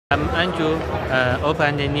I'm Andrew, Oppo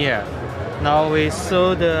engineer. Now we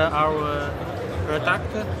sold our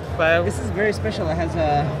product. This is very special. It has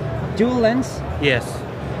a dual lens. Yes.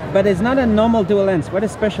 But it's not a normal dual lens. What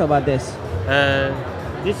is special about this?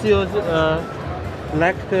 This is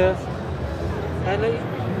like the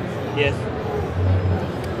yes.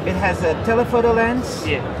 It has a telephoto lens.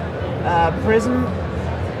 Yeah. Prism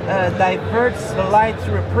diverts the light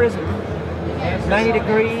through a prism. 90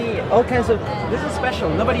 degree, all kinds of. This is special.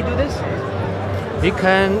 Nobody do this. We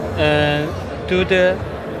can do the.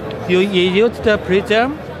 You use the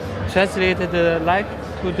prism, translate the light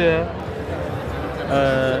to the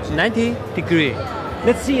 90 degree.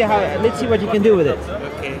 Let's see what you can do with it.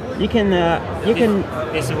 Okay. You can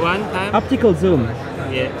It's one time. optical zoom.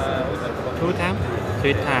 Yes. 2 times,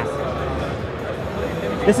 3 times.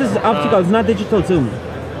 This is optical. It's not digital zoom.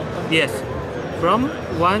 Yes. From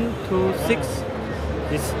 1 to 6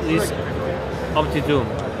 is optical zoom.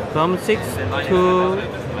 From 6 to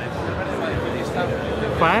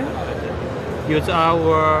 5, use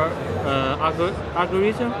our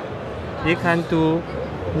algorithm. We can do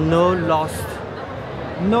no loss.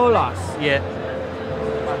 No loss. Yeah.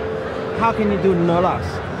 How can you do no loss?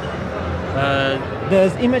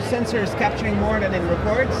 Does image sensor is capturing more than it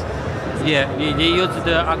records? Yeah, we use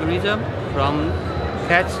the algorithm from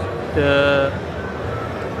catch the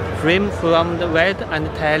frame from the wide and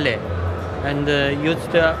tele, and use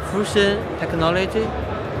the fusion technology,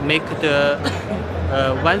 make the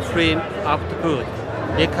one frame optical.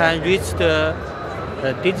 It can reach the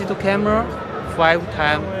digital camera 5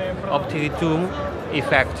 times optical zoom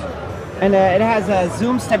effect. And it has a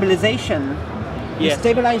zoom stabilization. Yes. You're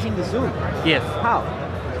stabilizing the zoom. Yes. How?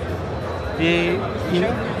 In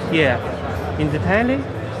the tele,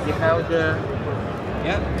 you have the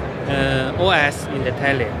OS in the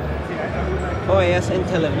tele. OS and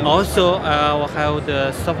tele. Also, we have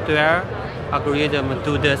the software algorithm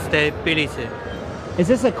to the stability. Is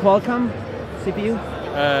this a Qualcomm CPU?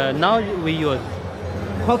 Now we use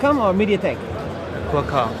Qualcomm or MediaTek?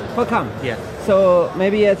 Qualcomm. Qualcomm. Yes. So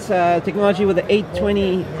maybe it's technology with the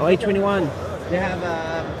 820 or 821. They have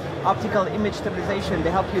optical image stabilization.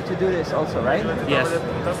 They help you to do this also, right? Yes.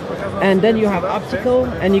 And then you have optical,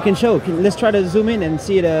 and you can show. Let's try to zoom in and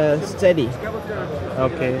see it steady.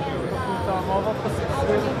 Okay.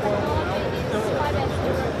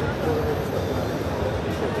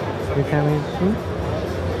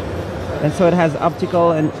 And so it has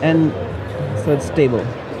optical and so it's stable.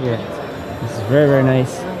 Yeah. This is very, very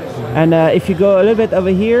nice. And if you go a little bit over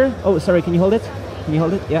here, oh, sorry, can you hold it? Can you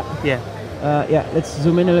hold it? Yeah. Yeah. Yeah, let's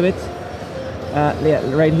zoom in a little bit. Yeah,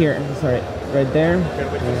 right here. Sorry, right there.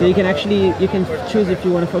 So you can actually choose if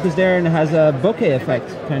you want to focus there, and it has a bokeh effect,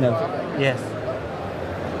 kind of. Yes.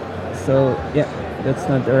 So yeah, that's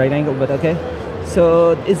not the right angle, but okay.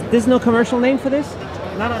 So is this no commercial name for this?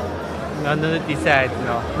 Not on. No, decide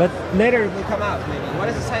no. But later it will come out maybe. What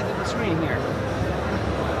is the size of the screen here?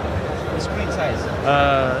 The screen size.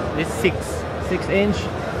 It's 6. 6 inch.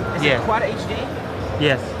 Is it Quad HD?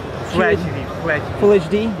 Yes. Full HD. Full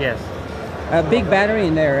HD? Yes. A big battery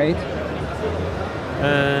in there, right?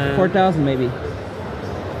 4,000 maybe.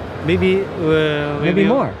 Maybe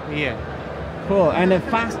more. Yeah. Cool. And a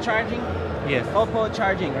fast charging? Yes. Oppo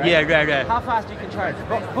charging, right? Yeah, right. How fast you can charge?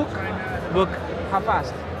 Book. How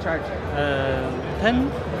fast charge?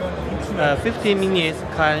 15 minutes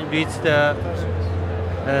can reach the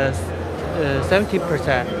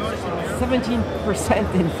 70%.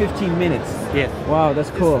 17% in 15 minutes. Yes. Wow,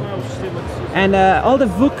 that's cool. And all the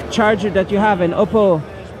VOOC charger that you have in Oppo,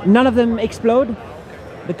 none of them explode?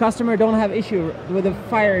 The customer don't have issue with a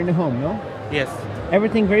fire in the home, no? Yes.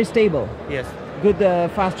 Everything very stable. Yes. Good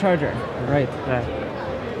fast charger. Right.